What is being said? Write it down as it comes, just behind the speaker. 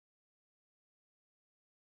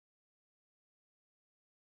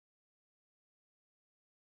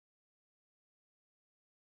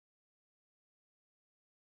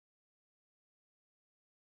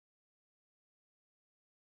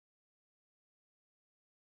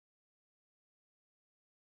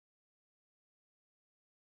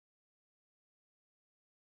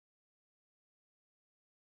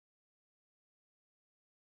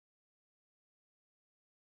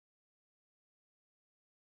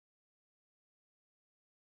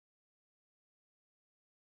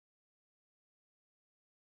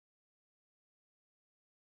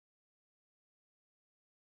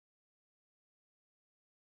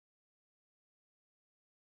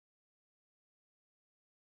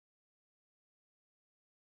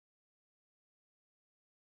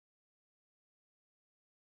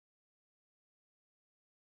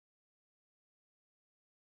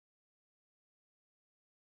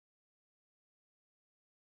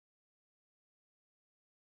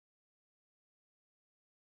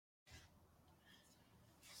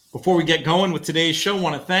Before we get going with today's show, I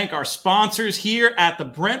want to thank our sponsors here at the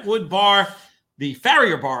Brentwood Bar, the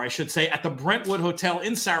Farrier Bar, I should say, at the Brentwood Hotel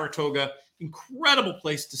in Saratoga. Incredible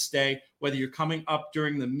place to stay, whether you're coming up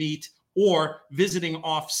during the meet or visiting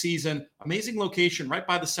off-season. Amazing location right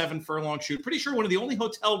by the 7 Furlong Chute. Pretty sure one of the only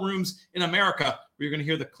hotel rooms in America where you're going to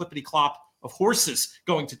hear the clippity-clop of horses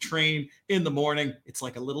going to train in the morning. It's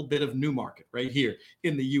like a little bit of Newmarket right here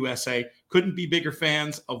in the USA. Couldn't be bigger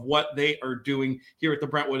fans of what they are doing here at the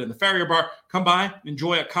Brentwood and the Farrier Bar. Come by,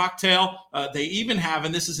 enjoy a cocktail. They even have,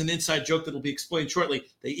 and this is an inside joke that will be explained shortly,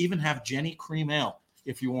 they even have Jenny Cream Ale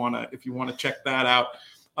if you want to check that out.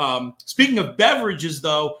 Speaking of beverages,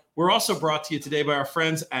 though, we're also brought to you today by our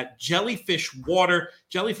friends at Jellyfish Water.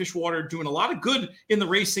 Jellyfish Water doing a lot of good in the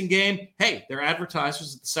racing game. Hey, they're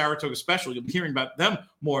advertisers at the Saratoga Special. You'll be hearing about them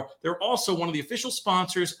more. They're also one of the official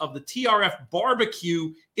sponsors of the TRF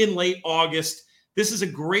Barbecue in late August. This is a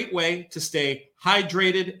great way to stay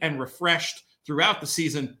hydrated and refreshed throughout the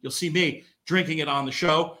season. You'll see me drinking it on the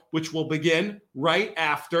show, which will begin right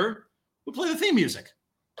after we play the theme music.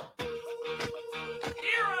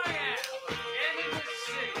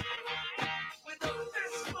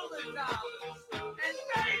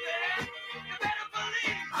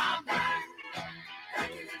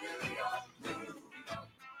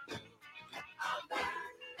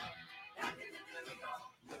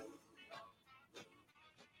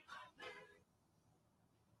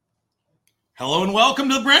 Hello and welcome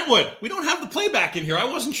to the Brentwood. We don't have the playback in here. I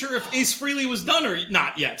wasn't sure if Ace Frehley was done or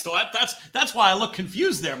not yet. So that's why I look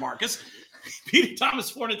confused there, Marcus. Peter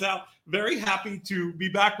Thomas Fornatale, very happy to be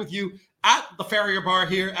back with you at the Farrier Bar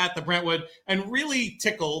here at the Brentwood, and really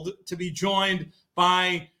tickled to be joined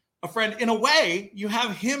by a friend. In a way, you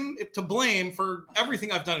have him to blame for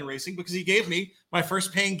everything I've done in racing because he gave me my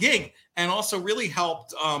first paying gig and also really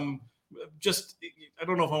helped I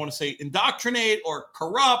don't know if I want to say indoctrinate or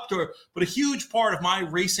corrupt, but a huge part of my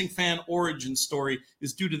racing fan origin story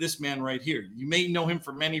is due to this man right here. You may know him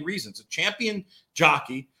for many reasons. A champion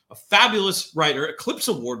jockey, a fabulous writer, Eclipse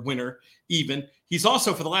Award winner even. He's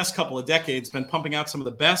also, for the last couple of decades, been pumping out some of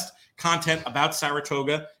the best content about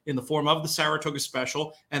Saratoga in the form of the Saratoga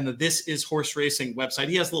Special and the This Is Horse Racing website.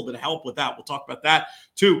 He has a little bit of help with that. We'll talk about that,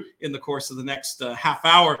 too, in the course of the next half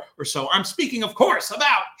hour or so. I'm speaking, of course,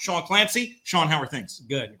 about Sean Clancy. Sean, how are things?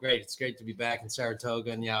 Good, great. It's great to be back in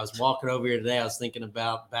Saratoga. And, I was walking over here today. I was thinking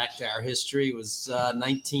about back to our history. It was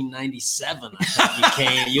 1997, I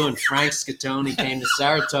think you and Frank Scatoni came to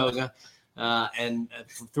Saratoga. And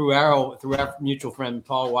through our mutual friend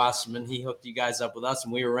Paul Wasserman, he hooked you guys up with us,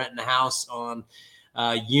 and we were renting a house on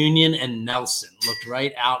Union and Nelson. Looked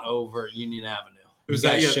right out over Union Avenue. You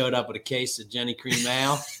guys showed up with a case of Jenny Cream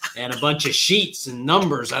Ale and a bunch of sheets and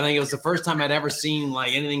numbers. I think it was the first time I'd ever seen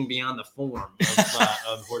like anything beyond the form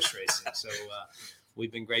of horse racing. So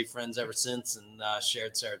we've been great friends ever since, and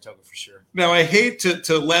shared Saratoga for sure. Now, I hate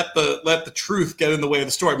to let the truth get in the way of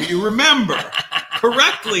the story, but you remember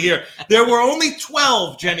correctly here, there were only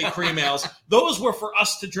 12 Jenny Cream Ales. Those were for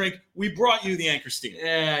us to drink. We brought you the Anchor Steam.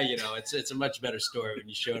 Yeah, it's a much better story when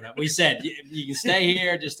you showed up. We said you can stay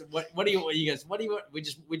here. Just what do you guys? What do you want? We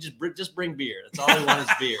just bring beer. That's all we want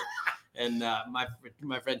is beer. And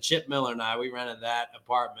my friend Chip Miller and I, we rented that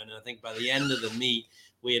apartment, and I think by the end of the meet,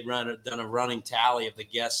 we had done a running tally of the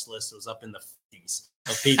guest list. It was up in the 50s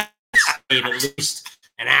of people stayed at least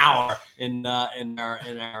an hour in our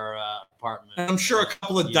apartment. And I'm sure a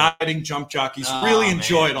couple of dieting jump jockeys really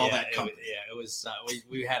enjoyed all that company. It was.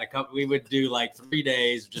 We had a couple. We would do like 3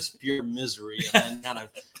 days of just pure misery, and then kind of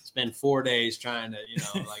spend 4 days trying to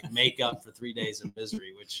make up for 3 days of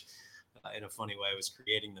misery, which. In a funny way, was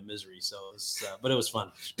creating the misery. So, but it was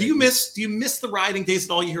fun. Do you miss the riding days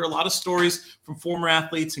at all? You hear a lot of stories from former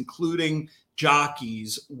athletes, including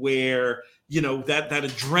jockeys, where that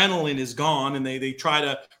adrenaline is gone, and they try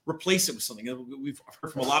to replace it with something. We've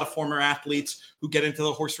heard from a lot of former athletes who get into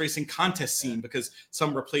the horse racing contest scene because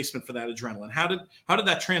some replacement for that adrenaline. How did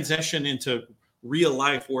that transition into real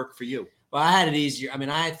life work for you? Well, I had it easier. I mean,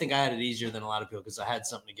 I think I had it easier than a lot of people because I had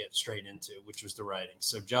something to get straight into, which was the writing.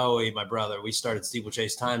 So Joey, my brother, we started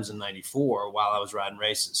Steeplechase Times in '94 while I was riding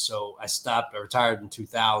races. So I retired in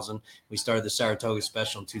 2000. We started the Saratoga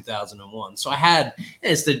Special in 2001. So I had,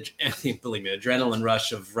 believe me, adrenaline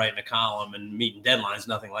rush of writing a column and meeting deadlines.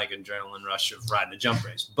 Nothing like an adrenaline rush of riding a jump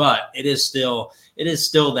race. But it is still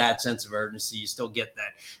that sense of urgency. You still get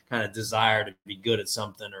that kind of desire to be good at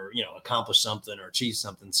something or, accomplish something or achieve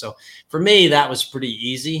something. So for me, that was pretty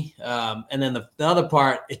easy. And then the other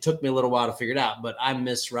part, it took me a little while to figure it out, but I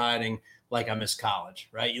miss riding like I miss college,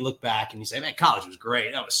 right? You look back and you say, man, college was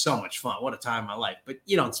great. That was so much fun. What a time in my life. But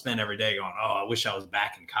you don't spend every day going, oh, I wish I was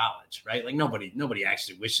back in college, right? Like nobody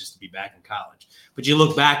actually wishes to be back in college. But you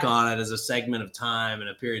look back on it as a segment of time and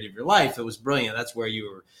a period of your life. It was brilliant. That's where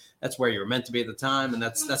you were meant to be at the time. And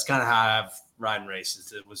that's kind of how I've ridden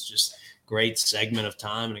races. It was just a great segment of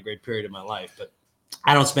time and a great period of my life. But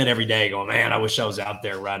I don't spend every day going, man, I wish I was out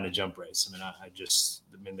there riding a jump race.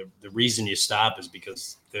 I mean, the reason you stop is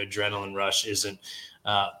because the adrenaline rush isn't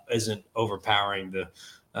overpowering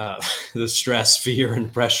the stress, fear,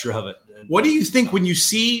 and pressure of it. What do you think when you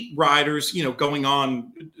see riders, going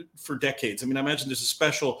on for decades? I mean, I imagine there's a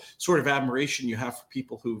special sort of admiration you have for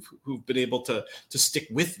people who've been able to stick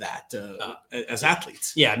with that as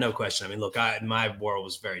athletes. Yeah, no question. I mean, look, my world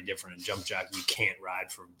was very different. In jump jockey, you can't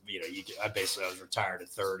ride for I was retired at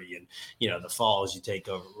 30, and the falls you take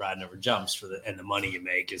over riding over jumps and the money you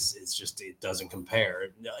make is just, it doesn't compare.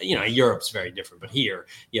 Europe's very different, but here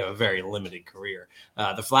you have a very limited career.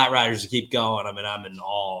 The flat riders keep going. I mean, I'm in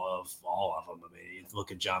awe of all of them. I mean, you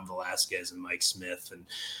look at John Velasquez and Mike Smith and,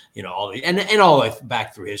 all all the way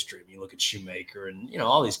back through history. I mean, you look at Shoemaker and,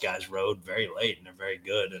 all these guys rode very late and they're very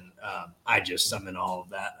good. And I'm in all of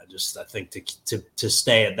that. I think to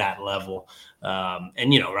stay at that level and,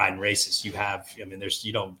 riding races, you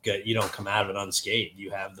don't come out of it unscathed.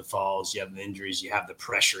 You have the falls, you have the injuries, you have the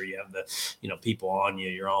pressure, you have the, people on you,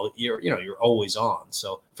 you're always on.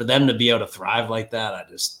 So for them to be able to thrive like that, I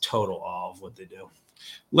just total awe of what they do.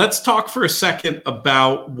 Let's talk for a second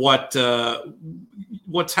about what's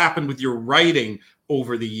happened with your writing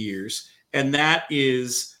over the years, and that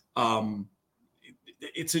is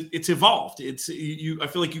it's evolved. I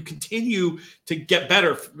feel like you continue to get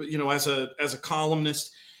better, as a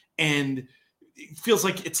columnist, and it feels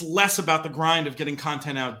like it's less about the grind of getting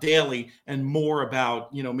content out daily and more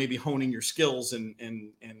about, maybe honing your skills and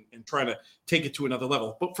trying to take it to another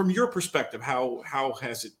level. But from your perspective, how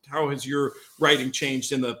has your writing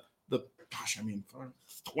changed in the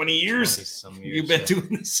 20 years you've been doing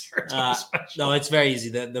this? No, it's very easy.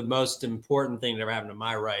 The most important thing that ever happened to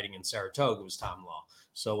my writing in Saratoga was Tom Law.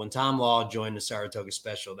 So when Tom Law joined the Saratoga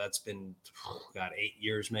Special, that's been 8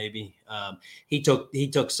 years maybe. He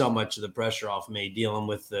took so much of the pressure off me, dealing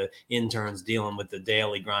with the interns, dealing with the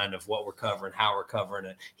daily grind of what we're covering, how we're covering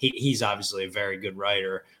it. He's obviously a very good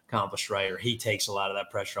writer, accomplished writer. He takes a lot of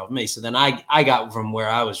that pressure off me. So then I got from where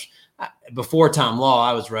I was before Tom Law.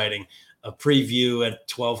 I was writing a preview at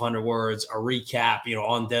 1,200 words, a recap,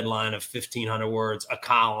 on deadline of 1,500 words, a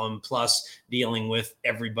column, plus dealing with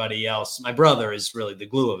everybody else. My brother is really the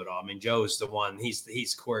glue of it all. I mean, Joe is the one,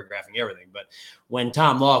 he's choreographing everything. But when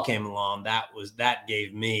Tom Law came along, that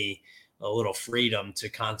gave me a little freedom to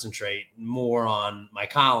concentrate more on my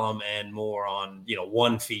column and more on,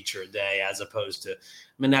 one feature a day, as opposed to,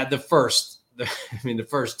 the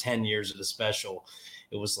first 10 years of the special,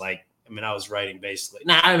 it was like, I was writing basically.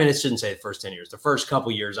 It shouldn't say the first 10 years. The first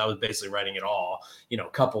couple years, I was basically writing it all.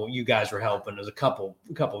 You guys were helping. There's a couple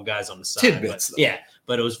of guys on the side. Tidbits,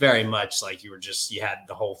 but it was very much like you had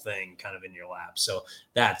the whole thing kind of in your lap. So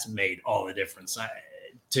that's made all the difference.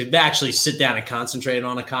 To actually sit down and concentrate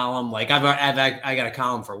on a column, like I got a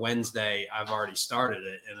column for Wednesday. I've already started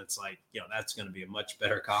it, and it's like, that's going to be a much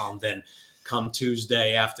better column than come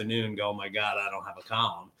Tuesday afternoon. Go, oh my God, I don't have a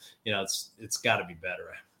column. It's got to be better.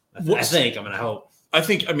 I hope. I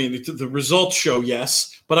think, the results show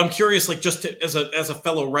yes, but I'm curious, like, just as a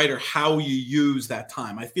fellow writer, how you use that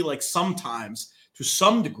time. I feel like sometimes, to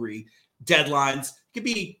some degree, deadlines can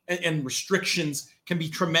be, and restrictions can be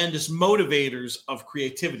tremendous motivators of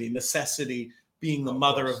creativity, necessity being the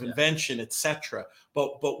mother of invention, etc.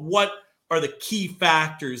 But what are the key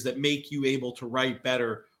factors that make you able to write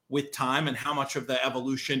better with time, and how much of the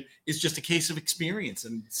evolution is just a case of experience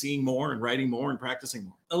and seeing more and writing more and practicing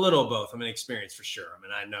more? A little of both. Experience for sure.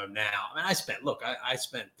 I know now. I spent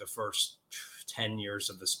the first 10 years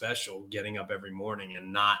of the special getting up every morning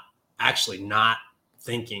and not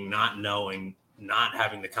thinking, not knowing, not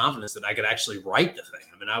having the confidence that I could actually write the thing.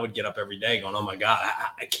 I would get up every day going, oh my God,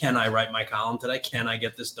 can I write my column today? Can I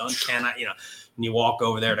get this done? Can I, and you walk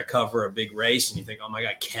over there to cover a big race and you think, oh my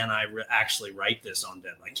God, can I actually write this on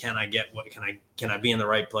deadline? Can I be in the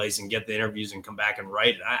right place and get the interviews and come back and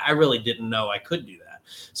write it? I really didn't know I could do that.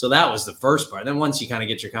 So that was the first part. Then once you kind of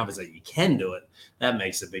get your confidence that you can do it, that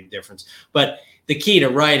makes a big difference. But the key to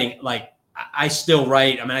writing, like I still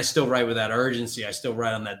write, I still write with that urgency. I still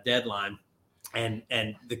write on that deadline. And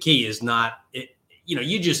the key is not it.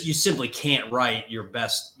 you simply can't write your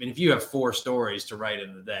best. I mean, if you have 4 stories to write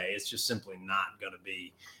in the day, it's just simply not going to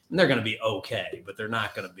be. And they're going to be okay, but they're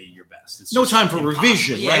not going to be your best. It's no time for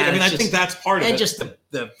revision, right? Yeah, I mean, I think that's part of it. And just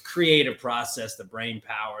the creative process, the brain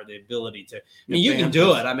power, the ability to. I mean, you can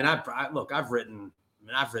do it. I mean, I've written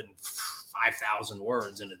 5,000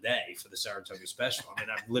 words in a day for the Saratoga Special. I mean,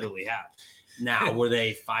 I literally have. Now, were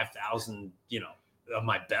they 5,000? Of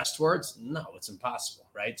my best words? No, it's impossible,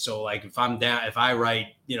 right? So like if I'm down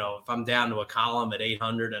to a column at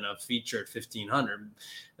 800 and a feature at 1,500,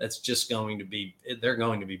 that's just they're going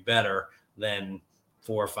to be better than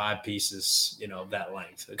 4 or 5 pieces, of that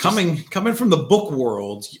length. Coming from the book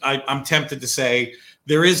world, I'm tempted to say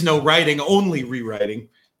there is no writing, only rewriting.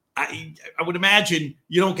 I would imagine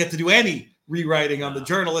you don't get to do any rewriting on the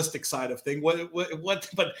journalistic side of thing.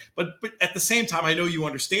 But at the same time, I know you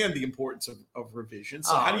understand the importance of revision.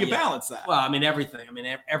 So how do you balance that? Well, I mean, everything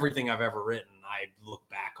I've ever written, I look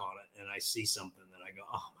back on it and I see something that I go,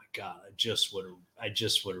 oh my God, I just would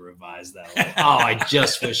have revised that. Like, oh, I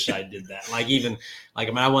just wish I did that.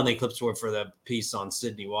 I won the Eclipse Award for the piece on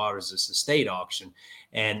Sydney Waters' estate auction.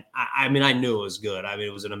 And I knew it was good. I mean,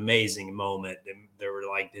 it was an amazing moment. And there were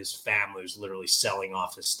his family was literally selling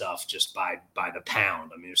off his stuff just by the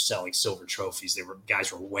pound. I mean, they're selling silver trophies.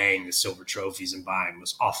 Guys were weighing the silver trophies and buying. It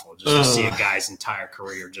was awful just to see a guy's entire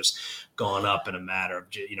career just gone up in a matter of,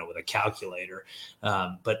 with a calculator.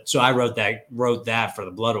 But so I wrote that for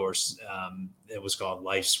the Blood Horse. It was called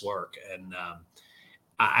Life's Work. And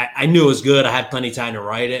I knew it was good. I had plenty of time to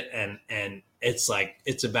write it. And it's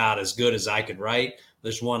about as good as I could write.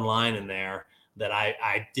 There's one line in there that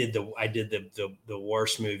I did the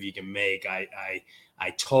worst move you can make. I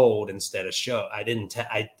told instead of show. I didn't.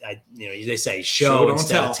 They say show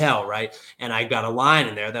instead of tell, right? And I got a line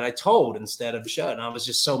in there that I told instead of show, and I was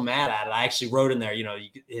just so mad at it. I actually wrote in there,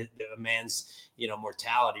 a man's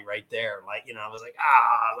mortality right there. I was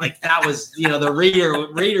like, that was, the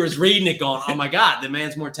reader is reading it going, oh my God, the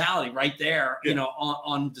man's mortality right there,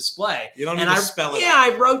 on display. You don't need to spell it. Yeah,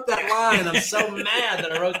 I wrote that line. I'm so mad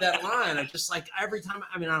that I wrote that line. I'm just like, every time,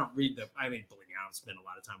 I don't read believe me, I don't spend a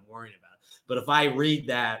lot of time worrying about it. But if I read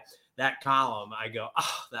that column, I go,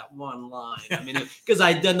 oh, that one line. I mean, because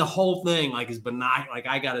I done the whole thing his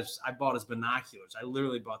binoculars. I bought his binoculars. I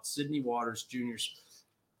literally bought Sydney Waters Jr.'s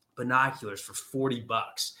binoculars for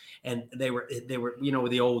 $40, and they were with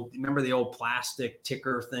the old, remember the old plastic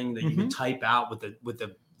ticker thing that you could type out with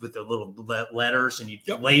the little letters and you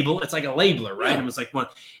label. It's like a labeler, right? Yeah. And it was like one,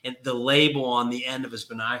 and the label on the end of his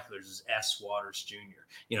binoculars is S. Waters Jr.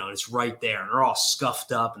 And it's right there, and they're all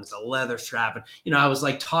scuffed up, and it's a leather strap, and I was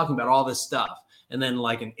talking about all this stuff. And then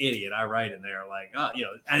like an idiot, I write in there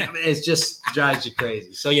and it's just drives you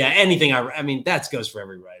crazy. So yeah, anything that goes for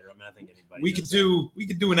every writer. I think anybody. We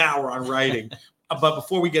could do an hour on writing, but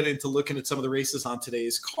before we get into looking at some of the races on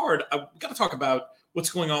today's card, I've got to talk about what's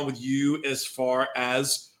going on with you as far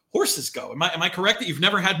as horses go. Am I correct that you've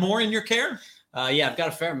never had more in your care? Yeah, I've got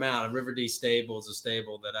a fair amount. River D Stable is a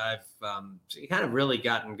stable that I've kind of really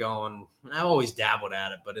gotten going. I've always dabbled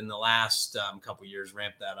at it, but in the last couple of years,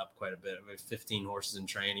 ramped that up quite a bit. We have 15 horses in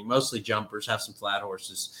training, mostly jumpers, have some flat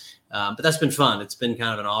horses. But that's been fun. It's been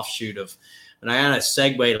kind of an offshoot of, and I kind of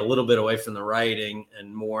segued a little bit away from the writing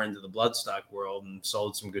and more into the bloodstock world, and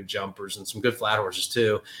sold some good jumpers and some good flat horses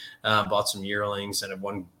too. Bought some yearlings, and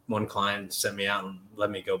one client sent me out and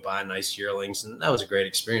let me go buy nice yearlings, and that was a great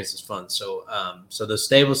experience. It's fun. So the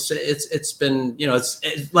stables, it's been,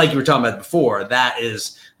 it's like you were talking about before.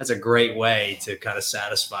 That's a great way to kind of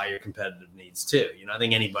satisfy your competitive needs too. I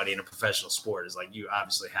think anybody in a professional sport is you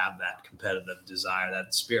obviously have that competitive desire,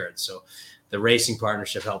 that spirit. So the racing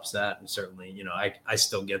partnership helps that. And certainly, I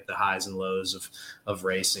still get the highs and lows of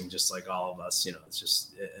racing, just like all of us, it's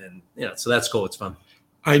just, and, so that's cool. It's fun.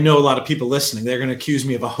 I know a lot of people listening, they're going to accuse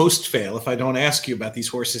me of a host fail if I don't ask you about these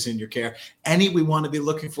horses in your care. Any we want to be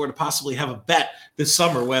looking for to possibly have a bet this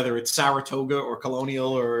summer, whether it's Saratoga or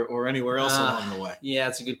Colonial or anywhere else along the way? Yeah,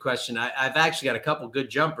 it's a good question. I've actually got a couple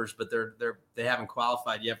good jumpers, but they haven't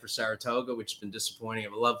qualified yet for Saratoga, which has been disappointing. I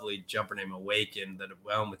have a lovely jumper named Awaken that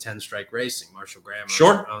I own with 10 Strike Racing. Marshall Graham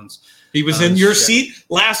owns. He was in your seat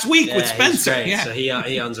last week with Spencer. Yeah. So he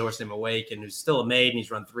owns a horse named Awaken, who's still a maiden.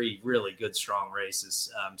 He's run 3 really good, strong races.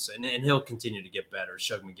 And he'll continue to get better.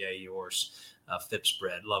 Shug McGahee horse, Phipps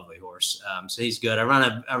bred, lovely horse. So he's good. I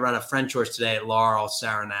run a French horse today at Laurel,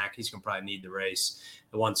 Saranac. He's gonna probably need the race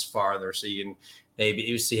once farther. So you can. maybe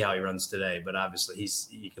you see how he runs today, but obviously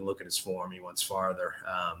you can look at his form. He wants farther.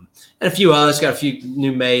 And a few others, got a few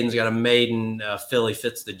new maidens, got a maiden, Philly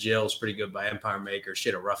Fits the Jill's pretty good by Empire Maker. She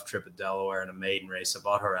had a rough trip at Delaware in a maiden race. I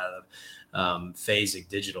bought her out of Phasic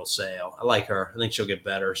digital sale. I like her. I think she'll get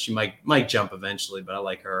better. She might jump eventually, but I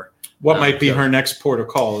like her. What might be her next port of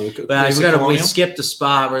call? We skipped a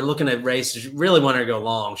spot. We're looking at races. Really want her to go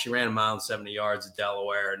long. She ran 1 mile and 70 yards at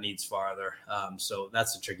Delaware. Needs farther. So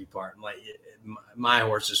that's the tricky part. Like my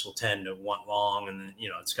horses will tend to want long, and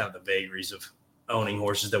it's kind of the vagaries of owning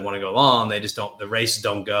horses that want to go long. They just don't. The races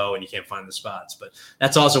don't go, and you can't find the spots. But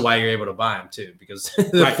that's also why you're able to buy them too, because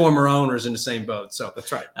the former owners in the same boat. So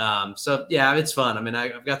that's right. So yeah, it's fun. I mean,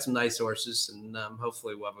 I've got some nice horses, and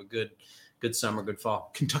hopefully we'll have a good summer, good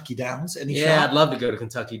fall. Kentucky Downs? Yeah, I'd love to go to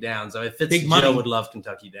Kentucky Downs. I mean, Fitzgerald would love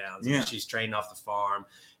Kentucky Downs. Yeah. She's trained off the farm,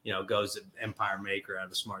 goes to Empire Maker out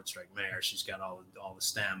of a Smart Strike mare. She's got all the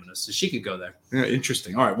stamina, so she could go there. Yeah,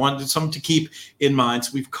 interesting. All right, something to keep in mind.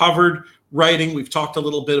 So we've covered writing. We've talked a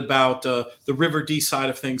little bit about the River D side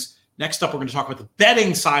of things. Next up, we're going to talk about the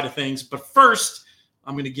betting side of things. But first,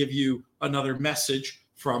 I'm going to give you another message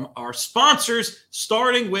from our sponsors,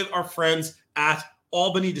 starting with our friends at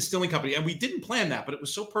Albany Distilling Company. And we didn't plan that, but it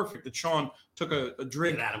was so perfect that Sean took a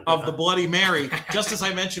drink of the Bloody Mary, just as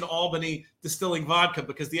I mentioned Albany Distilling Vodka,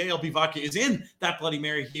 because the ALB vodka is in that Bloody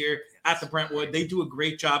Mary here at the Brentwood. They do a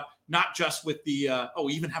great job, not just with the,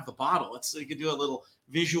 we even have the bottle. You can do a little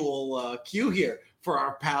visual cue here for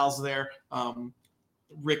our pals there,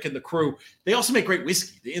 Rick and the crew. They also make great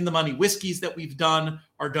whiskey. The In the Money whiskeys that we've done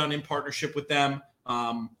are done in partnership with them.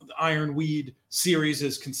 The Ironweed series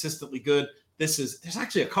is consistently good. There's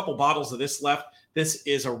actually a couple bottles of this left. This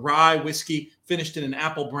is a rye whiskey finished in an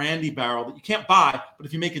apple brandy barrel that you can't buy, but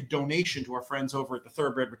if you make a donation to our friends over at the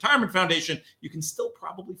Thoroughbred Retirement Foundation, you can still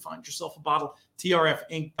probably find yourself a bottle.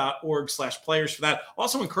 trfinc.org/players for that.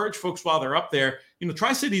 Also encourage folks while they're up there.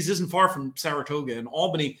 Tri-Cities isn't far from Saratoga, and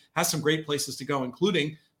Albany has some great places to go,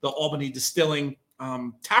 including the Albany Distilling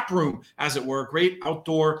tap room, as it were. Great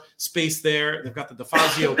outdoor space there. They've got the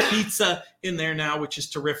DeFazio pizza in there now, which is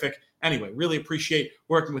terrific. Anyway, really appreciate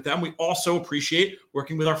working with them. We also appreciate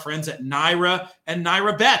working with our friends at NYRA and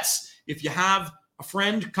NYRA Bets. If you have a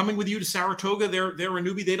friend coming with you to Saratoga, they're a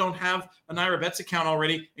newbie, they don't have a NYRA Bets account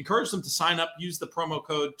already, encourage them to sign up, use the promo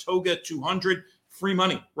code TOGA200, free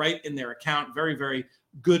money right in their account. Very, very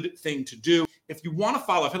good thing to do. If you want to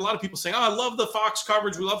follow, I've had a lot of people saying, I love the Fox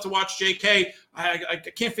coverage. We love to watch JK. I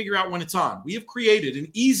can't figure out when it's on. We have created an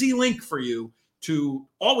easy link for you to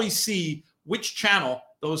always see which channel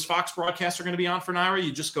those Fox broadcasts are going to be on for NYRA.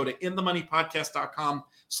 You just go to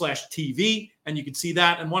inthemoneypodcast.com/TV, and you can see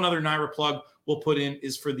that. And one other NYRA plug we'll put in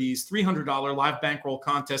is for these $300 live bankroll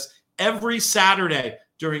contests every Saturday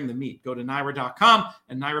during the meet. Go to NYRA.com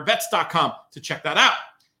and NYRABets.com to check that out.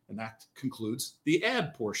 And that concludes the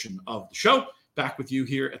ad portion of the show. Back with you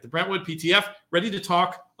here at the Brentwood PTF, ready to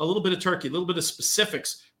talk a little bit of turkey, a little bit of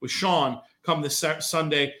specifics with Sean come this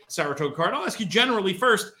Sunday Saratoga card. I'll ask you generally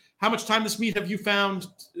first, how much time this meet have you found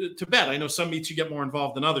to bet? I know some meets you get more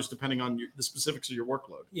involved than others, depending on the specifics of your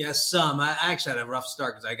workload. Yes, some. I actually had a rough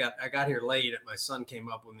start because I got here late. My son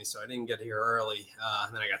came up with me, so I didn't get here early.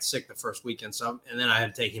 And then I got sick the first weekend, and then I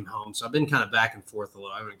had to take him home. So I've been kind of back and forth a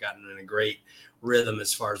little. I haven't gotten in a great rhythm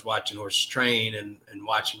as far as watching horses train and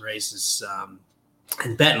watching races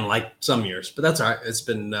and betting like some years. But that's all right. It's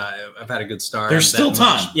been I've had a good start. There's still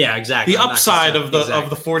time. Yeah, exactly. The upside of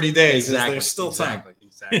the 40 days is there's still time.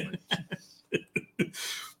 Exactly.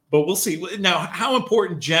 But we'll see. Now, how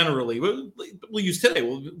important generally, we'll use today.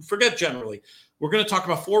 We'll forget generally. We're going to talk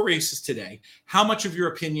about 4 races today. How much of your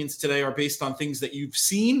opinions today are based on things that you've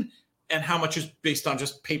seen, and how much is based on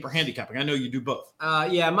just paper handicapping? I know you do both.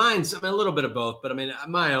 Yeah, mine's a little bit of both, but I mean,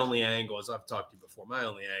 my only angle, as I've talked to you before, my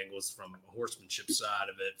only angle is from a horsemanship side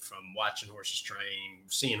of it, from watching horses train,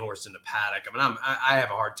 seeing horses in the paddock. I mean, I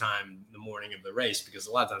have a hard time the morning of the race because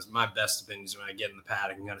a lot of times my best opinions when I get in the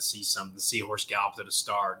paddock and kind of see something, see a horse gallop to the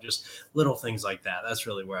start, just little things like that. That's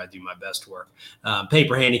really where I do my best work.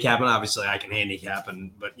 Paper handicapping, obviously I can handicap,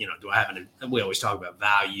 but do I have we always talk about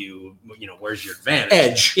value, where's your advantage?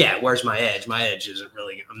 Edge. Yeah, where's my edge? My edge isn't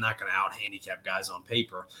really, I'm not going to out handicap guys on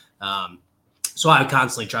paper. So I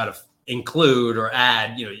constantly try to include or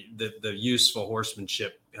add, the useful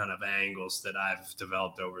horsemanship kind of angles that I've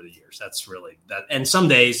developed over the years. That's really that. And some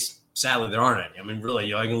days, sadly, there aren't any. I mean,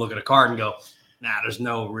 really, I can look at a card and go, there's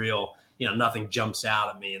no real, nothing jumps out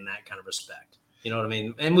at me in that kind of respect. You know what I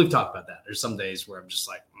mean? And we've talked about that. There's some days where I'm just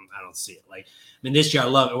like, don't see it. Like, I mean, this year I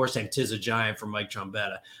love a horse named Tiz a Giant from Mike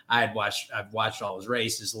Trombetta. I've watched all his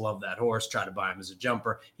races, love that horse, tried to buy him as a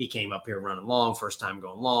jumper. He came up here running long, first time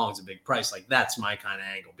going long. It's a big price. Like, that's my kind of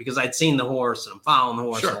angle because I'd seen the horse and I'm following the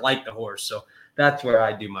horse. Sure. And I like the horse. So that's where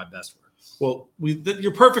I do my best work. Well,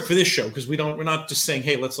 you're perfect for this show because we're not just saying,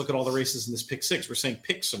 hey, let's look at all the races in this pick six. We're saying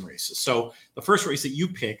pick some races. So the first race that you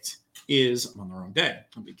picked is I'm on the wrong day.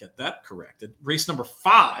 Let me get that corrected. Race number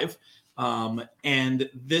 5. And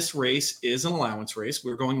this race is an allowance race.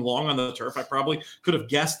 We're going long on the turf. I probably could have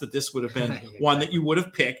guessed that this would have been one that you would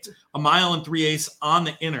have picked. 1 mile and 3/8 on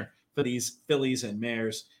the inner for these fillies and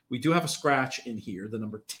mares. We do have a scratch in here. The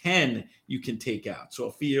number 10 you can take out. So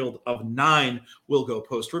a field of 9 will go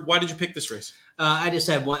postward. Why did you pick this race? I just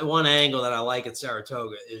have one angle that I like at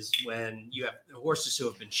Saratoga is when you have horses who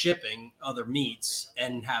have been shipping other meets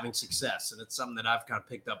and having success. And it's something that I've kind of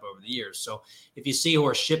picked up over the years. So if you see a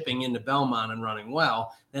horse shipping into Belmont and running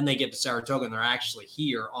well, then they get to Saratoga and they're actually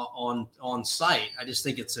here on site. I just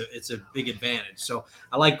think it's a big advantage. So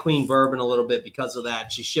I like Queen Bourbon a little bit because of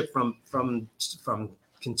that. She shipped from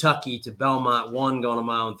Kentucky to Belmont, going 1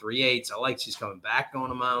 mile and 3/8. I like she's coming back going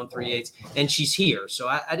 1 mile and 3/8, and she's here. So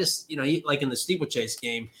I just, like in the steeplechase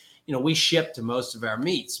game, we ship to most of our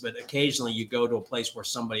meets, but occasionally you go to a place where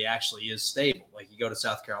somebody actually is stable. Like you go to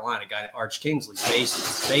South Carolina, a guy Arch Kingsley's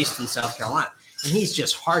based in South Carolina, and he's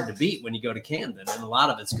just hard to beat when you go to Camden. And a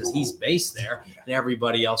lot of it's because he's based there and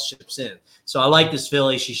everybody else ships in. So I like this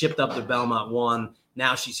filly. She shipped up to Belmont 1.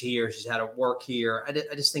 Now she's here. She's had her work here.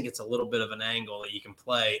 I just think it's a little bit of an angle that you can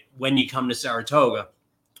play when you come to Saratoga.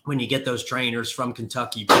 When you get those trainers from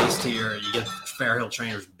Kentucky based here, you get Fairhill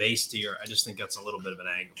trainers based here. I just think that's a little bit of an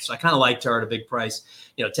angle. So I kind of liked her at a big price,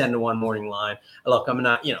 10-1 morning line. Look, I'm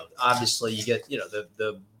not, obviously you get,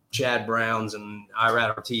 the Chad Browns and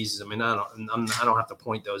Irad Ortiz's. I mean, I don't have to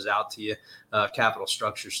point those out to you. Capital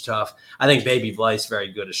Structure's tough. I think Baby Blythe's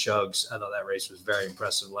very good at Shugs. I thought that race was very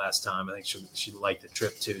impressive last time. I think she liked the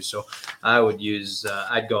trip too. So I would use,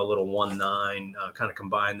 I'd go a little 1-9, kind of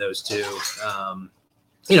combine those two.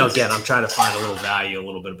 Again, I'm trying to find a little value, a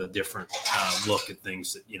little bit of a different look at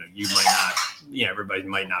things that, you might not, everybody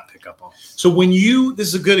might not pick up on. So this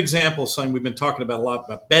is a good example of something we've been talking about a lot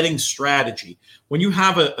about betting strategy. When you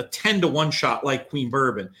have a 10-1 shot like Queen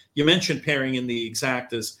Bourbon, you mentioned pairing in the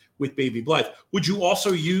exactas with Baby Blythe. Would you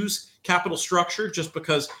also use Capital Structure just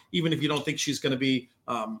because even if you don't think she's going to be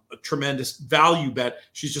a tremendous value bet,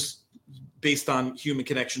 she's just based on human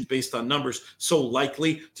connections, based on numbers, so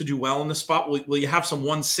likely to do well in the spot? Will you have some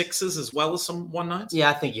 1/6s as well as some 1/9s? Yeah,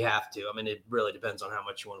 I think you have to. I mean, it really depends on how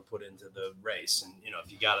much you want to put into the race, and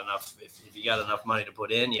if you got enough money to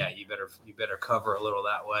put in, yeah, you better cover a little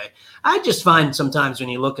that way. I just find sometimes when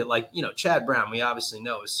you look at Chad Brown, we obviously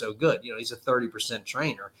know is so good. He's a 30%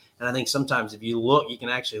 trainer, and I think sometimes if you look, you can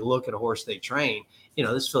actually look at a horse they train.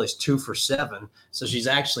 This filly's 2 for 7, so she's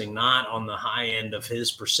actually not on the high end of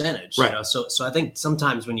his percentage. Right. So I think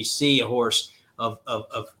sometimes when you see a horse of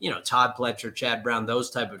Todd Pletcher, Chad Brown, those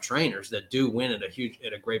type of trainers that do win at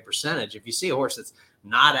a great percentage, if you see a horse that's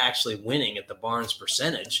not actually winning at the Barnes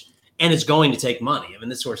percentage, and it's going to take money. I mean,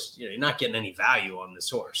 this horse, you're not getting any value on this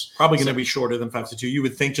horse. Probably going to be shorter than 5-2. You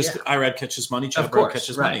would think just Irad catches money, Chad Brown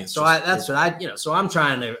catches money. So so I'm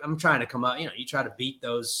trying to come up. You try to beat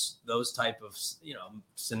those type of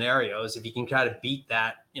scenarios. If you can try to beat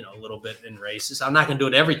that, a little bit in races. I'm not going to do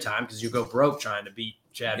it every time because you go broke trying to beat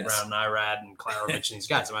Chad Brown, and Irad, and Klarovich and these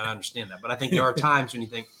guys. I understand that, but I think there are times when you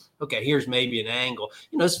think, okay, here's maybe an angle.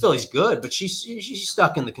 This filly's good, but she's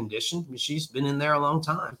stuck in the condition. I mean, she's been in there a long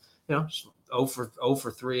time. 0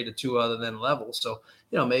 for 3 to 2 other than level. So,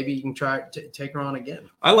 maybe you can try to take her on again.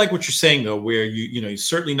 I like what you're saying, though, where you're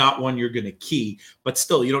certainly not one you're going to key, but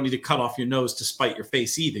still you don't need to cut off your nose to spite your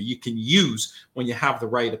face either. You can use when you have the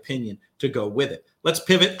right opinion to go with it. Let's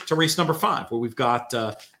pivot to race number 5, where we've got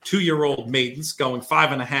 2-year-old maidens going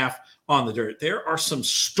 5.5 on the dirt. There are some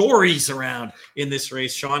stories around in this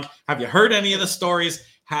race, Sean. Have you heard any of the stories?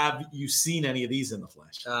 Have you seen any of these in the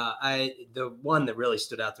flesh? The one that really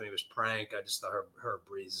stood out to me was Prank. I just thought her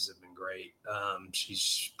breezes have been great.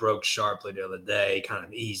 She broke sharply the other day, kind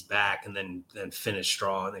of eased back, and then finished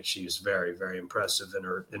strong. I think she was very, very impressive in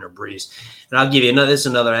her breeze. And I'll give you this is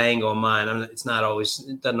another angle of mine. It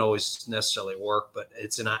doesn't always necessarily work, but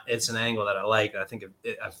it's an angle that I like. I think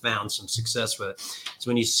I've found some success with it. It's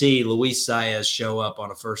when you see Luis Saez show up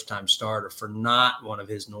on a first time starter for not one of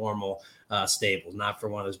his normal stable, not for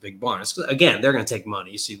one of those big barns. Again, they're going to take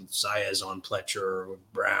money. You see Saez on Pletcher or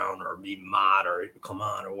Brown or even Mott or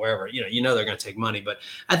Clement or wherever. You know they're going to take money. But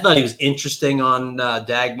I thought he was interesting on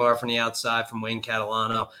Dagmar from the outside from Wayne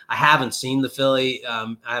Catalano. I haven't seen the filly.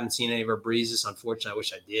 I haven't seen any of her breezes. Unfortunately, I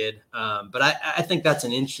wish I did. But I think that's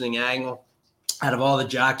an interesting angle. Out of all the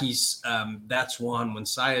jockeys, that's one. When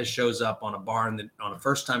Saez shows up on a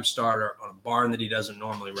first-time starter on a barn that he doesn't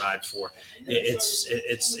normally ride for, it's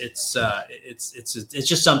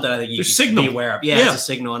just something I think you should be aware of. Yeah, it's a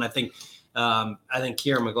signal, and I think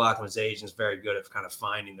Kieran McLaughlin's agent is very good at kind of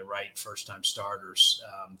finding the right first-time starters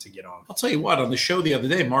to get on. I'll tell you what, on the show the other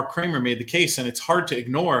day, Mark Kramer made the case, and it's hard to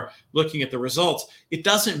ignore looking at the results. It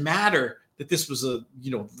doesn't matter that this was a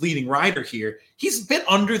leading rider here. He's been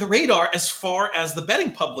under the radar as far as the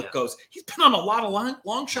betting public goes. He's been on a lot of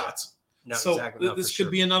long shots. No, so exactly. No, this could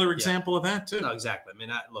be another example of that too. No, exactly. I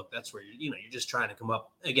mean, look, that's where you're just trying to come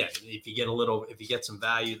up again. If you get some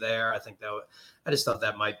value there, I think I just thought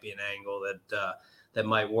that might be an angle that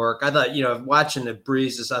might work. I thought, watching the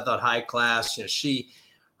breezes, I thought High Class,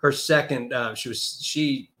 her second,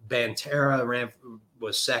 Banterra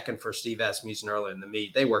was second for Steve Asmussen earlier in the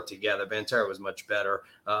meet. They worked together. Banterra was much better.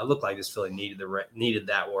 Looked like this filly needed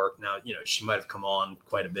that work. Now, she might have come on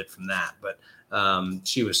quite a bit from that, but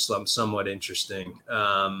she was somewhat interesting.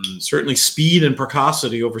 Certainly speed and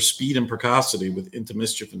precocity over speed and precocity with Into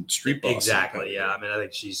Mischief and Street Boss. Exactly. Yeah. I mean, I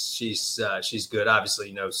think she's good.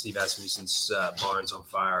 Obviously, Steve Asmussen's Barn's on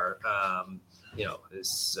Fire.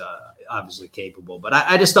 Is obviously capable. But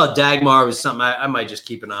I just thought Dagmar was something I might just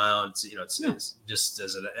keep an eye on. It's just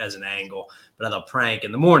as an angle. But I thought Prank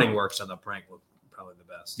in the morning works. I thought Prank was probably the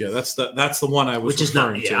best. Yeah, that's the one I was. Which is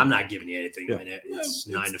not. Yeah, I'm not giving you anything. I mean, it's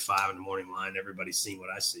 9 to 5 in the morning line. Everybody's seen what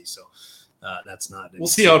I see, so that's not. We'll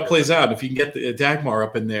see how it plays out. If you can get the Dagmar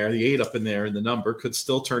up in there, the 8 up in there, and the number could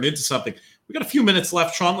still turn into something. We got a few minutes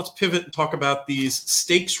left, Sean. Let's pivot and talk about these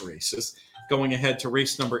stakes races. Going ahead to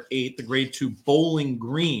race number 8, the Grade 2 Bowling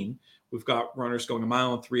Green. We've got runners going 1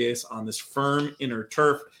 mile and 3/8 on this firm inner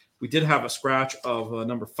turf. We did have a scratch of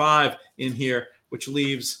number 5 in here, which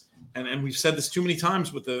leaves, and we've said this too many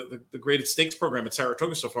times with the graded stakes program at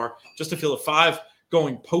Saratoga so far, just a field of 5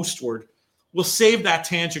 going postward. We'll save that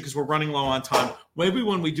tangent because we're running low on time. Maybe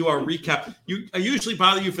when we do our recap, I usually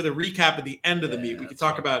bother you for the recap at the end of the meet. We can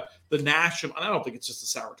talk about the national, and I don't think it's just a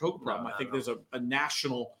Saratoga problem. I think there's a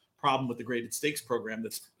national problem with the graded stakes program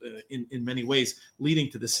that's in many ways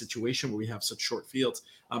leading to this situation where we have such short fields.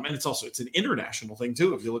 And it's an international thing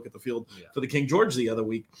too. If you look at the field for the King George the other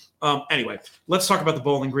week. Anyway, let's talk about the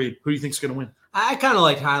Bowling Green. Who do you think is going to win? I kind of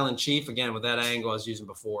like Highland Chief again with that angle I was using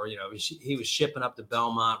before. He was shipping up to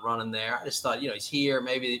Belmont, running there. I just thought, he's here.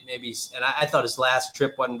 Maybe, and I thought his last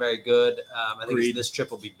trip wasn't very good. I think this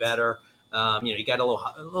trip will be better. He got a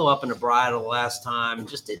little up in the bridle last time. It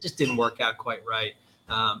just didn't work out quite right.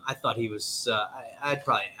 I thought he was. I'd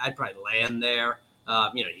probably land there.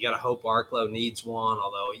 You got to hope Arklow needs one.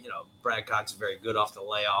 Although Brad Cox is very good off the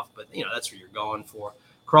layoff, but that's what you're going for.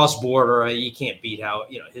 Cross border, you can't beat how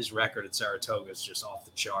his record at Saratoga is just off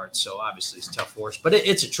the charts. So obviously it's a tough horse, but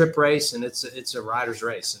it's a trip race and it's a rider's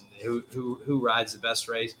race. And who rides the best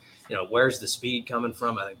race? Where's the speed coming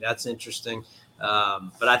from? I think that's interesting.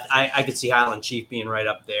 But I could see Highland Chief being right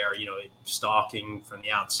up there. Stalking from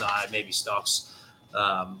the outside, maybe stalks.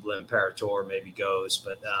 L'Imperator maybe goes,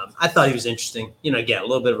 but I thought he was interesting. Again, a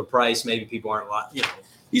little bit of a price. Maybe people aren't a lot.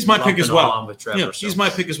 He's my pick as well. Trevor, he's my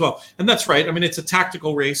pick as well, and that's right. I mean, it's a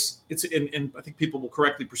tactical race. And I think people will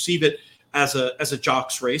correctly perceive it as a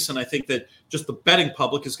jock's race, and I think that just the betting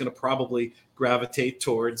public is going to probably gravitate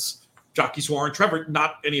towards jockeys who aren't Trevor.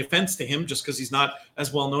 Not any offense to him, just because he's not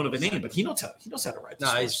as well known of a name, but he knows how to ride. No,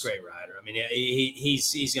 he's a great rider. I mean,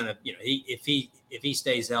 he's gonna if he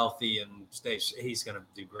stays healthy and he's going to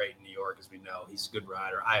do great in New York, as we know. He's a good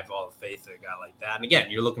rider. I have all the faith in a guy like that. And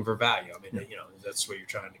again, you're looking for value. I mean, that's what you're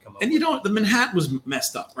trying to come up with. And the Manhattan was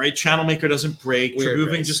messed up, right? Channel Maker doesn't break.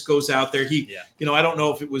 Trebooving just goes out there. I don't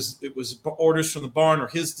know if it was orders from the barn or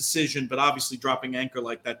his decision, but obviously dropping anchor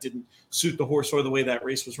like that didn't suit the horse or the way that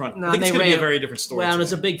race was run. No, I think it's going to be a very different story. Well, and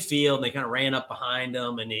it's a big field, and they kind of ran up behind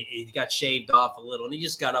him, and he got shaved off a little, and he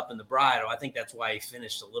just got up in the bridle. I think that's why he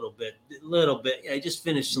finished a little bit. Yeah, he just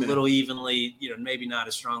finished a little evenly, maybe not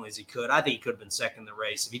as strongly as he could. I think he could have been second in the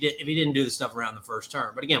race if he didn't do the stuff around the first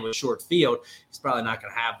turn. But again, with a short field, he's probably not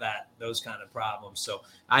going to have those kind of problems. So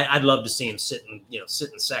I'd love to see him sitting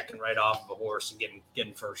second right off of a horse and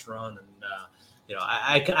getting first run. And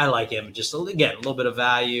I like him. Just again, a little bit of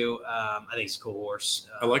value. I think he's a cool horse.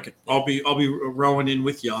 I like it. I'll be rowing in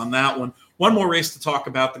with you on that one. One more race to talk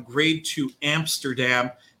about: the Grade 2 Amsterdam.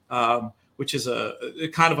 which is a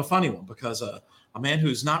kind of a funny one because a man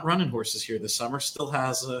who's not running horses here this summer still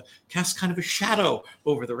has cast kind of a shadow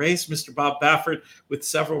over the race. Mr. Bob Baffert, with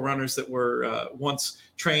several runners that were once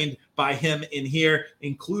trained by him in here,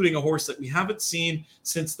 including a horse that we haven't seen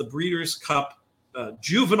since the Breeders' Cup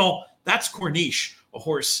Juvenile. That's Corniche, a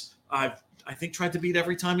horse I think tried to beat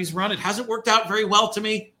every time he's run. It hasn't worked out very well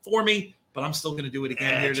for me, but I'm still going to do it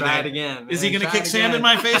again here today. Try it again. Is he going to kick sand in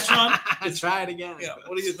my face, Sean? Try it again. Yeah.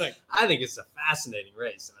 What do you think? I think it's a fascinating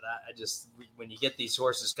race. I just when you get these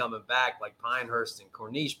horses coming back like Pinehurst and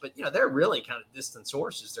Corniche, but they're really kind of distance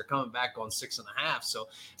horses. They're coming back on 6.5. So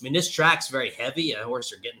I mean, this track's very heavy, and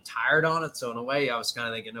horses are getting tired on it. So in a way, I was kind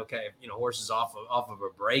of thinking, okay, horses off of a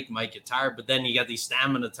break might get tired, but then you got these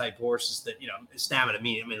stamina type horses that stamina. I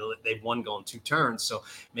mean they've won going 2 turns, so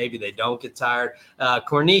maybe they don't get tired.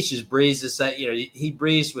 Corniche's breeze is that he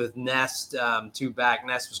breezed with Nest 2 back.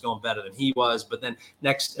 Nest was going better than he was, but then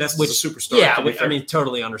Nest was a superstar. Yeah, I mean,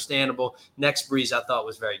 totally understandable. Next breeze I thought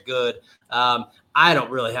was very good. I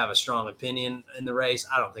don't really have a strong opinion in the race.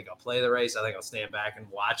 I don't think I'll play the race. I think I'll stand back and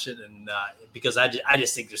watch it, and because I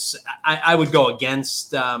just think I would go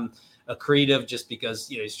against Accretive just because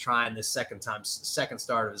he's trying this second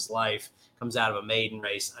start of his life. Comes out of a maiden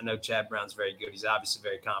race. I know Chad Brown's very good. He's obviously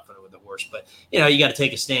very confident with the horse, but you got to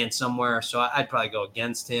take a stand somewhere. So I'd probably go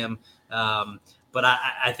against him. But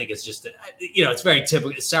I think it's just, it's very typical.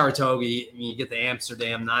 It's Saratoga. You get the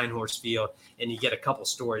Amsterdam 9-horse field, and you get a couple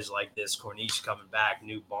stories like this. Corniche coming back,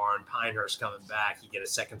 New Barn, Pinehurst coming back. You get a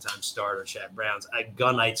second-time starter, Chad Brown's.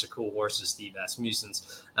 Gun Knights are cool horses, Steve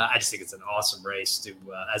Asmussen's. I just think it's an awesome race to,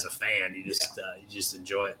 as a fan. You just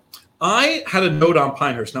enjoy it. I had a note on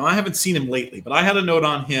Pinehurst. Now, I haven't seen him lately, but I had a note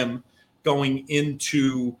on him going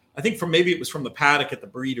into, I think maybe it was from the paddock at the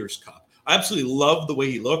Breeders' Cup. I absolutely loved the way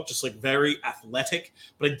he looked, just like very athletic,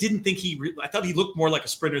 but I didn't think I thought he looked more like a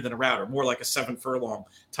sprinter than a router, more like a 7-furlong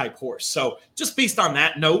type horse. So just based on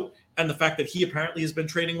that note and the fact that he apparently has been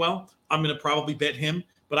training well, I'm going to probably bet him,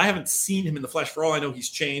 but I haven't seen him in the flesh. For all I know, he's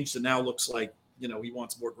changed and now looks like, he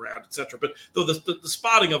wants more ground, etc. But though the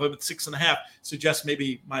spotting of him at 6.5 suggests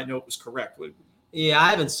maybe my note was correct. Yeah, I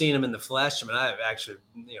haven't seen him in the flesh. I mean, I've actually,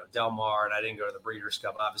 Del Mar, and I didn't go to the Breeders'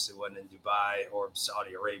 Cup. Obviously, wasn't in Dubai or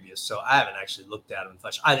Saudi Arabia, so I haven't actually looked at him in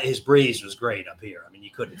flesh. His breeze was great up here. I mean, you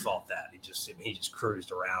couldn't fault that. He just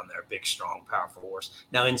cruised around there, big, strong, powerful horse.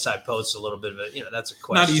 Now, inside post's a little bit of a, that's a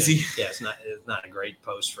question. Not easy. Yeah, it's not a great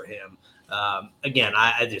post for him. Again,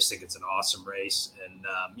 I just think it's an awesome race, and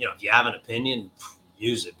if you have an opinion,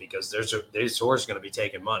 use it, because this horse is going to be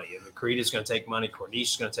taking money. Creed is going to take money. Corniche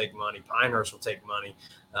is going to take money. Pinehurst will take money.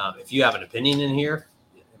 If you have an opinion in here,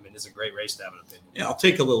 I mean, it's a great race to have an opinion. Yeah, I'll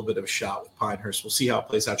take a little bit of a shot with Pinehurst. We'll see how it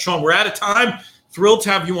plays out. Sean, we're out of time. Thrilled to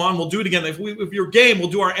have you on. We'll do it again. If you're game, we'll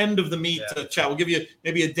do our end of the meet chat. We'll give you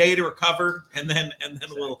maybe a day to recover, and then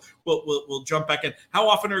we'll jump back in. How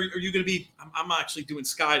often are you going to be? I'm actually doing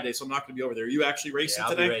Sky today, so I'm not going to be over there. Are you actually racing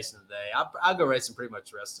today? I'll be racing today. I'll go racing pretty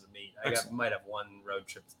much the rest of the meet. I might have one road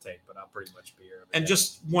trip to take, but I'll pretty much be here. And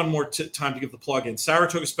just one more time to give the plug in.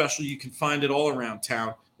 Saratoga Special, you can find it all around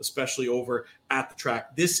town, especially over at the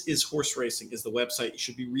track. This is Horse Racing is the website. You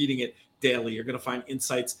should be reading it daily. You're going to find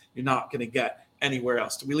insights you're not going to get anywhere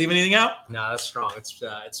else. Did we leave anything out? No, that's strong.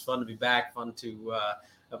 It's fun to be back. Fun to.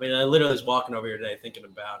 I literally was walking over here today thinking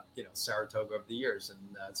about Saratoga over the years,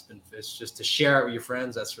 and it's just to share it with your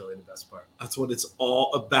friends. That's really the best part. That's what it's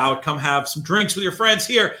all about. Come have some drinks with your friends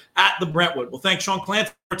here at the Brentwood. We'll thank Sean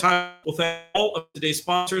Clancy for time. We'll thank all of today's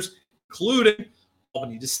sponsors, including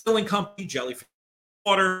Albany Distilling Company, Jellyfish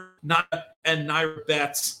Water, Naya, and Naira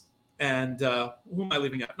Bets. And who am I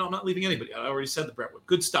leaving out? No, I'm not leaving anybody out. I already said the Brentwood.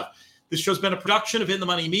 Good stuff. This show's been a production of In the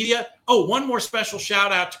Money Media. Oh, one more special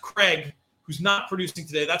shout out to Craig, who's not producing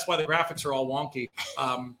today. That's why the graphics are all wonky.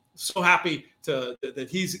 So happy that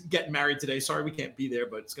he's getting married today. Sorry we can't be there,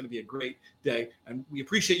 but it's going to be a great day. And we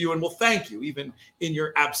appreciate you, and we'll thank you even in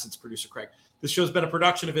your absence, Producer Craig. This show's been a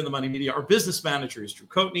production of In the Money Media. Our business manager is Drew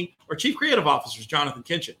Coatney. Our chief creative officer is Jonathan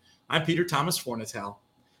Kinchin. I'm Peter Thomas Fornatel.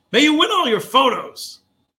 May you win all your photos.